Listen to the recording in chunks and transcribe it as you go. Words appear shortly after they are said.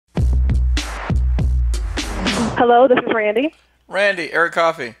Hello, this is Randie. Randie, Eric,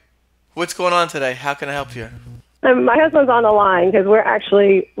 Coffie. What's going on today? How can I help you? My husband's on the line because we're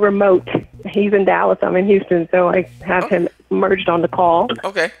actually remote. He's in Dallas. I'm in Houston, so I have him merged on the call.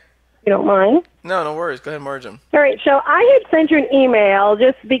 Okay. You don't mind? No, no worries. Go ahead and merge them. All right, so I had sent you an email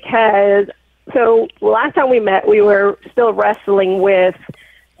just because, so last time we met, we were still wrestling with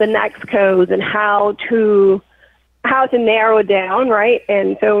the next codes and how to narrow it down, right?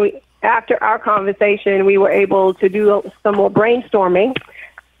 And so after our conversation, we were able to do some more brainstorming,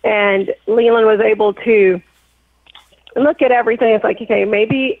 and Leland was able to look at everything. It's like, okay,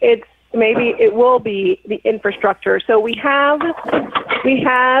 maybe it will be the infrastructure. So we have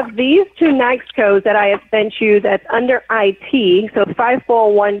these two next codes that I have sent you that's under IT. So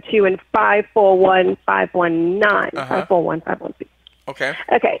 5412 and 541519. 541512. Okay.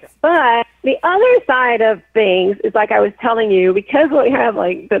 Okay, but the other side of things is, like I was telling you, because we have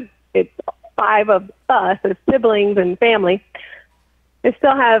it's 5 of us as siblings and family, we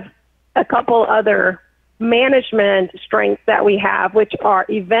still have a couple other management strengths that we have, which are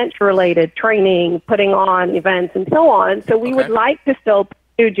event-related, training, putting on events, and so on. So we would like to still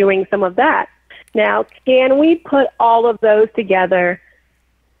do doing some of that. Now, can we put all of those together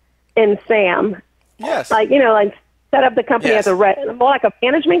in SAM? Yes. Like set up the company as more like a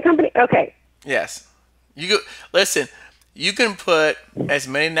management company? Okay. Yes. Listen, you can put as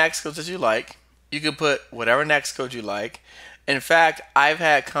many next codes as you like. You can put whatever next code you like. In fact, I've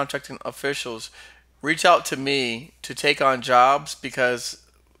had contracting officials reach out to me to take on jobs because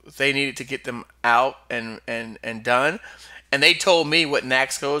they needed to get them out and done. And they told me what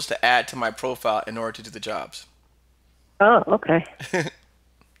next codes to add to my profile in order to do the jobs. Oh, okay.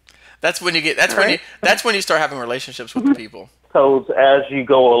 That's when you start having relationships with the people. Codes as you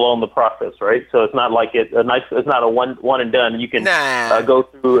go along the process, right? So it's not like it's not a one and done. You can go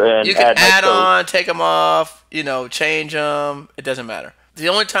through and you can add on, codes. take them off, change them. It doesn't matter. The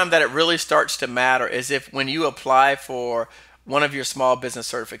only time that it really starts to matter is when you apply for one of your small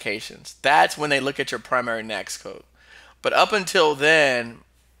business certifications. That's when they look at your primary next code. But up until then,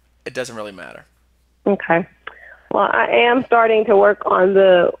 it doesn't really matter. Okay. Well, I am starting to work on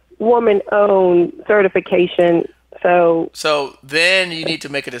the woman-owned certification. So then you need to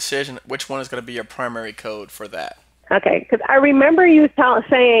make a decision which one is going to be your primary code for that. Okay. Because I remember you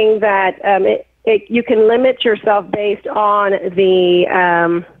saying that you can limit yourself based on the,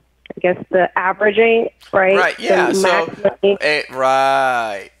 I guess, the averaging, right? Right, yeah.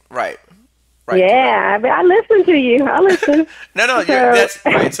 Right. Yeah, I listen to you. I listen. No, that's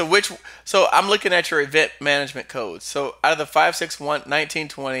right. So I'm looking at your event management codes. So out of the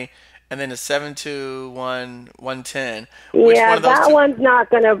 561-1920 and then the 721-110, which one of those that one's not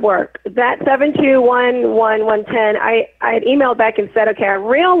going to work. That 721-110, I had emailed back and said, okay, I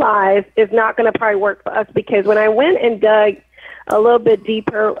realized it's not going to probably work for us because when I went and dug a little bit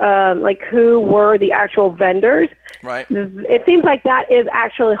deeper, like who were the actual vendors, right? It seems like that is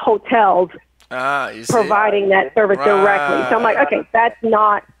actually hotels providing that service directly. So I'm like, okay, that's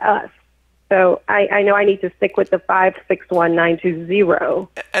not us. So I know I need to stick with the 561920.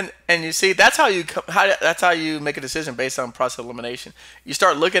 And you see, that's how you make a decision based on process elimination. You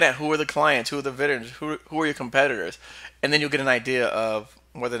start looking at who are the clients, who are the vendors, who are your competitors, and then you'll get an idea of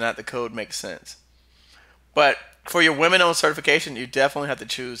whether or not the code makes sense. But for your women-owned certification, you definitely have to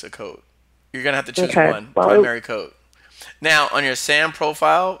choose a code. You're gonna have to choose one primary code. Now, on your SAM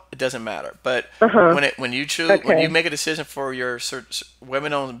profile, it doesn't matter. But when you make a decision for your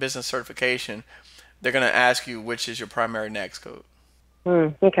women-owned business certification, they're going to ask you which is your primary next code.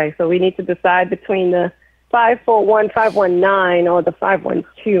 Okay, so we need to decide between the 541519 or the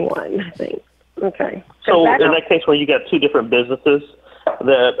 5121, I think. Okay. So in that case where you got two different businesses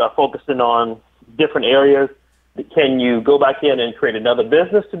that are focusing on different areas, can you go back in and create another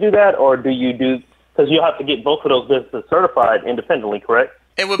business to do that, or do you do... Because you'll have to get both of those businesses certified independently, correct?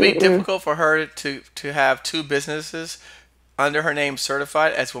 It would be difficult for her to have two businesses under her name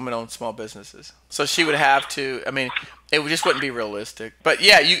certified as women-owned small businesses. So she would have to, it just wouldn't be realistic. But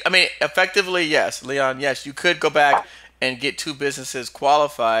yeah, effectively, yes, Leon, yes, you could go back and get two businesses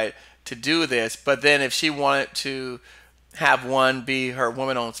qualified to do this. But then if she wanted to have one be her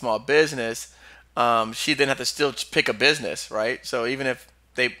women-owned small business, she then have to still pick a business, right? So even if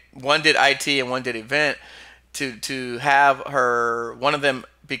one did IT and one did event, to have one of them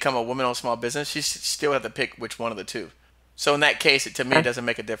become a woman-owned small business, she still have to pick which one of the two. So in that case, to me, it doesn't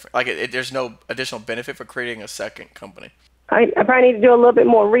make a difference. There's no additional benefit for creating a second company. I probably need to do a little bit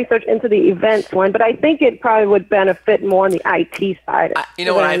more research into the events one, but I think it probably would benefit more on the IT side. You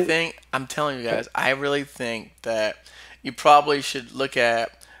know what I think? I'm telling you guys, I really think that you probably should look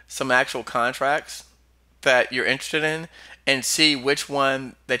at some actual contracts that you're interested in and see which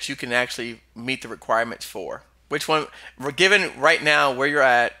one that you can actually meet the requirements for. Which one, given right now where you're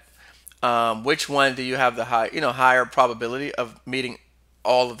at, which one do you have the higher probability of meeting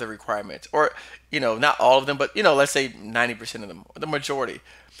all of the requirements, or not all of them, but let's say 90% of them, the majority,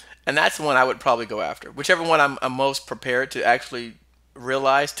 and that's the one I would probably go after. Whichever one I'm most prepared to actually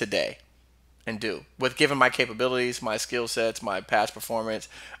realize today and do with given my capabilities, my skill sets, my past performance,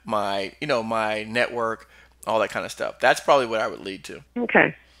 my my network, all that kind of stuff. That's probably what I would lead to.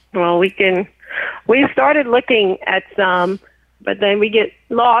 Okay. Well, we started looking at some, but then we get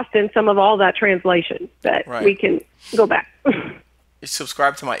lost in some of all that translation that we can go back.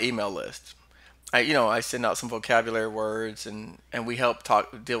 Subscribe to my email list. I send out some vocabulary words and we help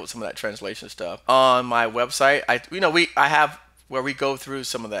deal with some of that translation stuff. On my website, I have where we go through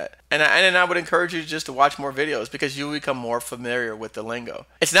some of that. And I would encourage you just to watch more videos because you become more familiar with the lingo.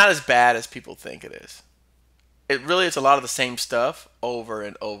 It's not as bad as people think it is. It really is a lot of the same stuff over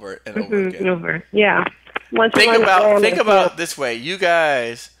and over and over again. Yeah. Think about this way. You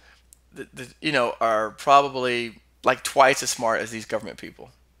guys, are probably like twice as smart as these government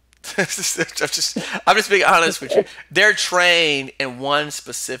people. I'm just being honest with you. They're trained in one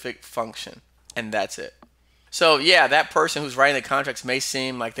specific function, and that's it. So yeah, that person who's writing the contracts may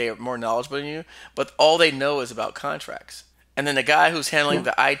seem like they are more knowledgeable than you, but all they know is about contracts. And then the guy who's handling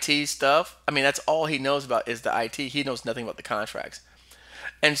the IT stuff, that's all he knows about is the IT. He knows nothing about the contracts.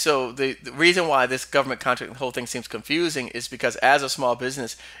 And so the reason why this government contract, the whole thing seems confusing is because as a small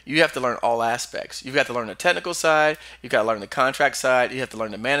business, you have to learn all aspects. You've got to learn the technical side, you've got to learn the contract side, you have to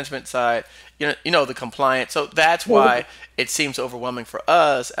learn the management side, the compliance. So that's why it seems overwhelming for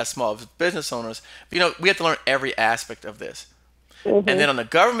us as small business owners. We have to learn every aspect of this. And then on the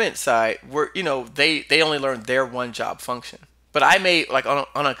government side, they only learn their one job function. But I may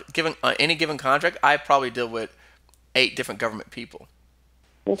on any given contract, I probably deal with 8 different government people.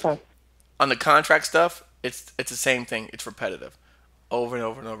 Okay. On the contract stuff, it's the same thing. It's repetitive, over and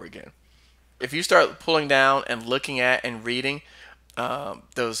over and over again. If you start pulling down and looking at and reading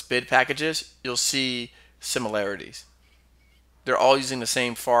those bid packages, you'll see similarities. They're all using the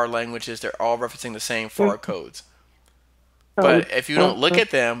same FAR languages. They're all referencing the same FAR codes. But if you don't look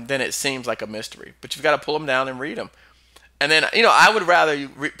at them, then it seems like a mystery. But you've got to pull them down and read them. And then, I would rather you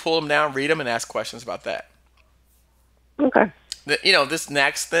pull them down, read them, and ask questions about that. Okay. This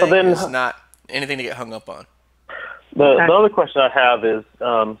next thing is not anything to get hung up on. The other question I have is,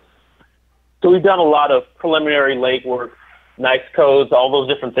 so we've done a lot of preliminary legwork, nice codes, all those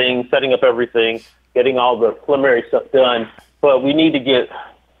different things, setting up everything, getting all the preliminary stuff done. But we need to get,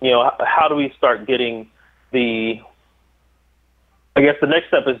 how do we start getting I guess the next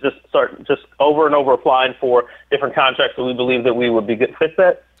step is just over and over applying for different contracts that we believe that we would be good fits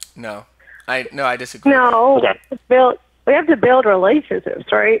at? No, I disagree. No, okay. We have to build relationships,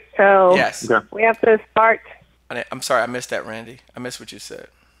 right? So yes. We have to start. I'm sorry, I missed that, Randie. I missed what you said.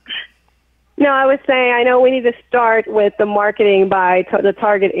 No, I was saying I know we need to start with the marketing by the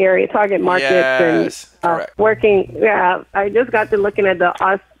target area, target markets, and working. Yeah, I just got to looking at the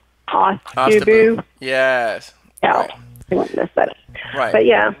Ostubu. Yes. Yeah, right. I missed that. Right. But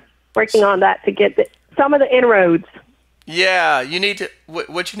yeah, working on that to get some of the inroads. Yeah, you need to.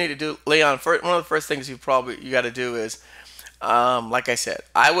 What you need to do, Leon. One of the first things you got to do is, like I said,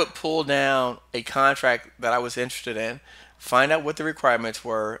 I would pull down a contract that I was interested in, find out what the requirements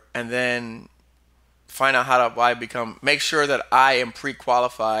were, and then find out how to make sure that I am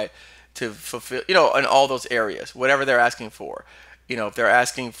pre-qualified to fulfill, in all those areas, whatever they're asking for. If they're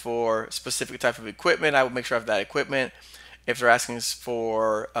asking for specific type of equipment, I would make sure I have that equipment. If they're asking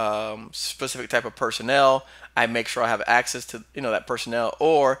for specific type of personnel, I make sure I have access to that personnel,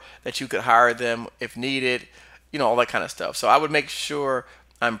 or that you could hire them if needed, all that kind of stuff. So I would make sure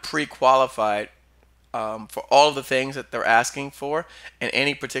I'm pre-qualified for all of the things that they're asking for in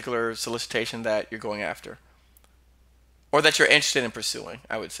any particular solicitation that you're going after, or that you're interested in pursuing,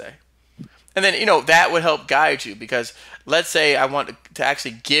 I would say. And then that would help guide you, because let's say I want to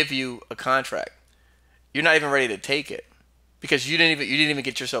actually give you a contract, you're not even ready to take it, because you didn't even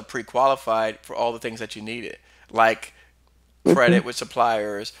get yourself pre-qualified for all the things that you needed, like credit with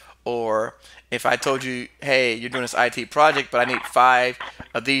suppliers, or if I told you, hey, you're doing this IT project, but I need 5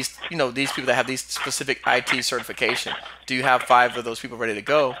 of these, these people that have these specific IT certification. Do you have 5 of those people ready to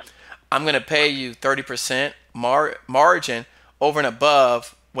go? I'm going to pay you 30% margin over and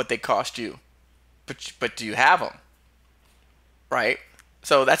above what they cost you. But do you have them? Right?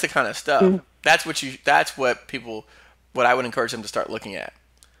 So that's the kind of stuff. Mm-hmm. That's what I would encourage them to start looking at.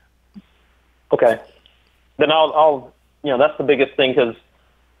 Okay. Then I'll that's the biggest thing, because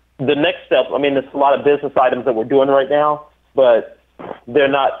the next step, I mean, there's a lot of business items that we're doing right now, but they're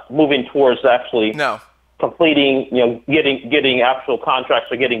not moving towards actually completing, getting actual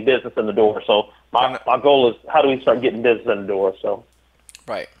contracts or getting business in the door. So my goal is, how do we start getting business in the door? So,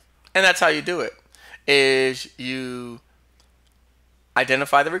 right. And that's how you do it, is you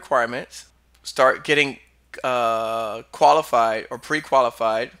identify the requirements, start getting qualified or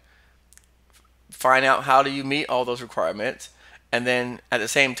pre-qualified, find out how do you meet all those requirements, and then at the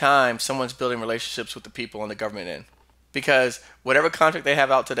same time, someone's building relationships with the people on the government end. Because whatever contract they have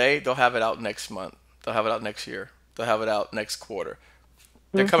out today, they'll have it out next month. They'll have it out next year. They'll have it out next quarter.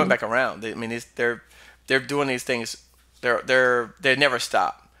 They're coming back around. They're doing these things. They never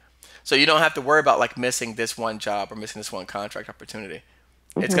stop. So you don't have to worry about like missing this one job or missing this one contract opportunity.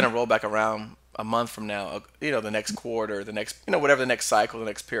 It's going to roll back around a month from now. The next quarter, the next, whatever the next cycle, the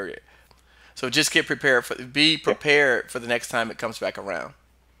next period. So just be prepared for the next time it comes back around.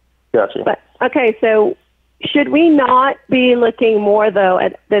 Gotcha. But, okay, so should we not be looking more, though,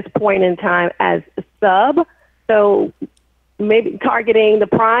 at this point in time as a sub? So maybe targeting the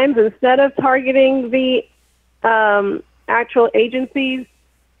primes instead of targeting the actual agencies?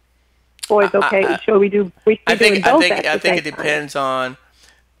 Or it's okay? Should we do? I think it depends on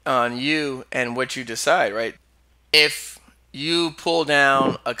you and what you decide, right? If you pull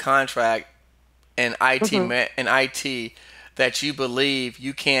down a contract in IT that you believe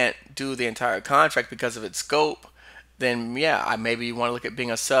you can't do the entire contract because of its scope, then maybe you want to look at being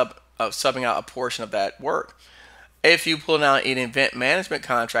subbing out a portion of that work. If you pull down an event management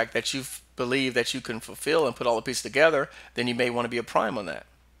contract that you believe that you can fulfill and put all the pieces together, then you may want to be a prime on that.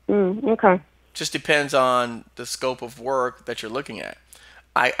 Okay. Just depends on the scope of work that you're looking at.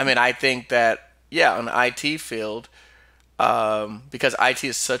 I think that on the IT field, because IT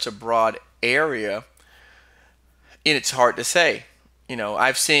is such a broad area, it's hard to say.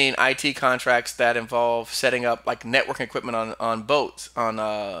 I've seen IT contracts that involve setting up like networking equipment on boats,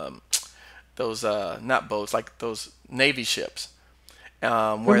 on those not boats, like those Navy ships,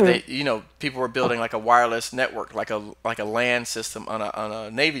 where they people were building like a wireless network, like a LAN system on a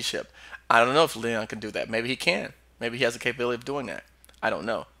Navy ship. I don't know if Leon can do that. Maybe he can. Maybe he has the capability of doing that. I don't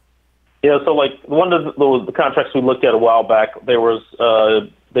know. Yeah, so like one of the contracts we looked at a while back, they were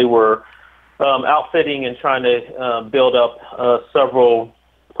outfitting and trying to build up several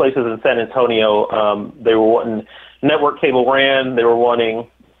places in San Antonio. They were wanting network cable RAN. They were wanting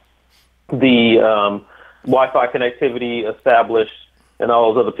the Wi-Fi connectivity established and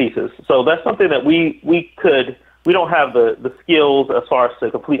all those other pieces. So that's something that we don't have the skills as far as to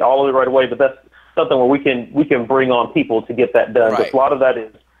complete all of it right away, but that's something where we can bring on people to get that done. Right. A lot of that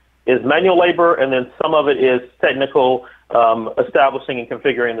is manual labor, and then some of it is technical, establishing and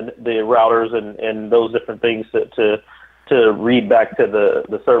configuring the routers and those different things to read back to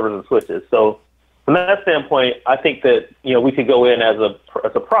the servers and switches. So from that standpoint, I think that we could go in as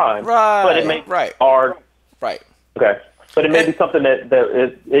a prime, but it may hard. Right. Okay, but it may be something that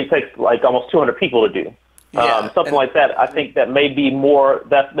it takes like almost 200 people to do. Something like that. I think that may be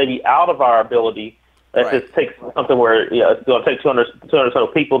that's maybe out of our ability. That just takes something where it's going to take 200 total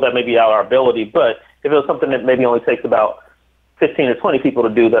people. That may be out of our ability. But if it was something that maybe only takes about 15 or 20 people to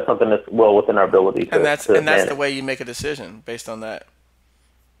do, that's something that's well within our ability. That's the way you make a decision based on that.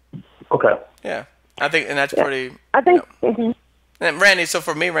 Okay. Yeah, I think, and that's pretty. I think. And Randie, so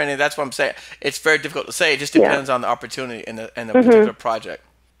for me, Randie, that's what I'm saying. It's very difficult to say. It just depends on the opportunity and the particular project.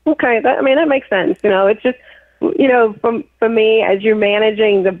 Okay, that makes sense. It's just, for me, as you're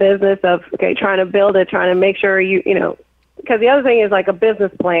managing the business of, trying to build it, trying to make sure because the other thing is like a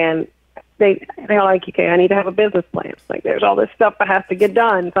business plan. They're like, okay, I need to have a business plan. Like there's all this stuff that has to get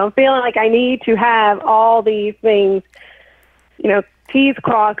done. So I'm feeling like I need to have all these things, T's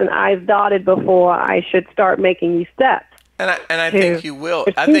crossed and I's dotted before I should start making these steps. And I think you will.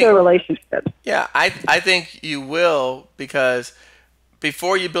 I think the relationship. Yeah, I think you will, because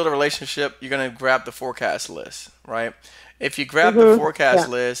before you build a relationship, you're going to grab the forecast list, right? If you grab the forecast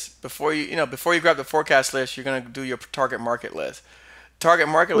list before you grab the forecast list, you're going to do your target market list. Target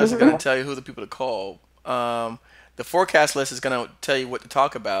market list is going to tell you who the people to call. The forecast list is going to tell you what to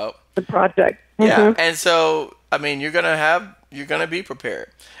talk about. The project. Yeah, and so you're going to be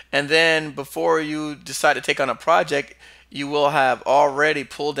prepared. And then before you decide to take on a project, you will have already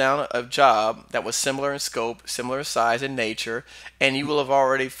pulled down a job that was similar in scope, similar size and nature, and you will have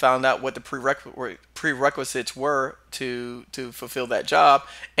already found out what the prerequisites were to fulfill that job,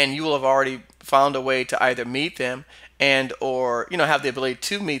 and you will have already found a way to either meet them and or have the ability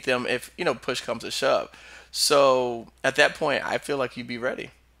to meet them if push comes to shove. So at that point, I feel like you'd be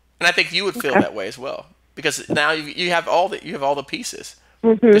ready, and I think you would feel that way as well, because now you have all the pieces.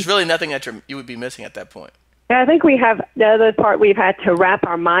 There's really nothing that you would be missing at that point. Yeah, I think we have the other part we've had to wrap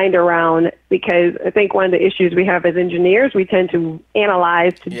our mind around, because I think one of the issues we have as engineers, we tend to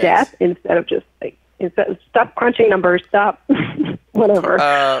analyze to death instead of just stop crunching numbers, stop whatever.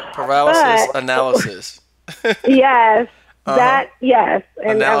 Paralysis analysis. Yes, yes.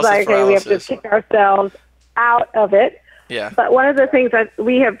 And I was like, okay, we have to kick ourselves out of it. Yeah. But one of the things that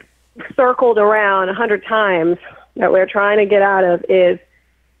we have circled around 100 times that we're trying to get out of is,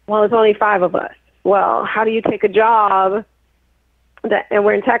 well, there's only 5 of us. Well, how do you take a job and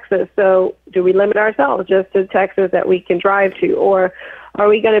we're in Texas, so do we limit ourselves just to Texas that we can drive to? Or are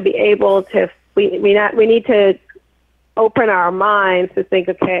we going to be able to, we need to open our minds to think,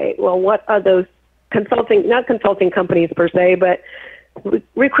 okay, well, what are those not consulting companies per se, but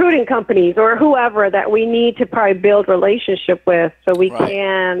recruiting companies or whoever that we need to probably build relationship with so we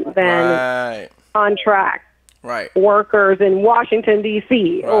can then contract workers in Washington,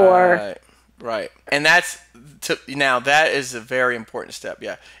 D.C. or... Right. And that is a very important step.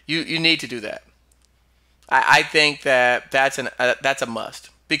 Yeah. You need to do that. I think that's a must,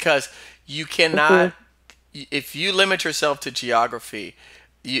 because you cannot, if you limit yourself to geography,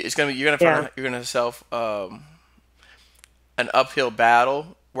 you're going to find you're going to yourself an uphill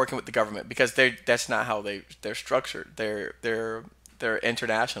battle working with the government, because that's not how they're structured. They're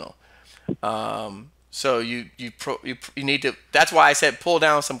international. So you need to. That's why I said pull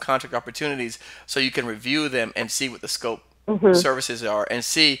down some contract opportunities so you can review them and see what the scope services are, and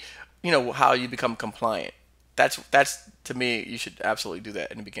see how you become compliant. That's to me, you should absolutely do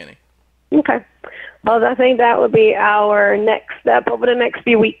that in the beginning. Okay. Well, I think that would be our next step over the next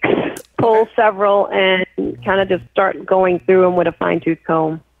few weeks. Pull several and kind of just start going through them with a fine-tooth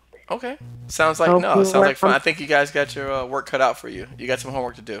comb. Okay. Sounds like fun. I think you guys got your work cut out for you. You got some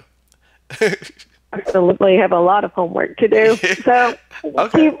homework to do. Absolutely, have a lot of homework to do. So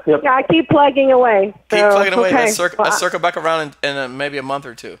keep plugging away. Keep plugging away. Let's circle back around in maybe a month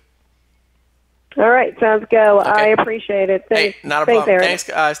or two. All right, sounds good. Okay. I appreciate it. Thanks. Hey, not a problem. Eric. Thanks,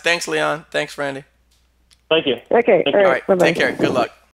 guys. Thanks, Leon. Thanks, Randie. Thank you. Okay. Thank you. All right. Take care. Good luck.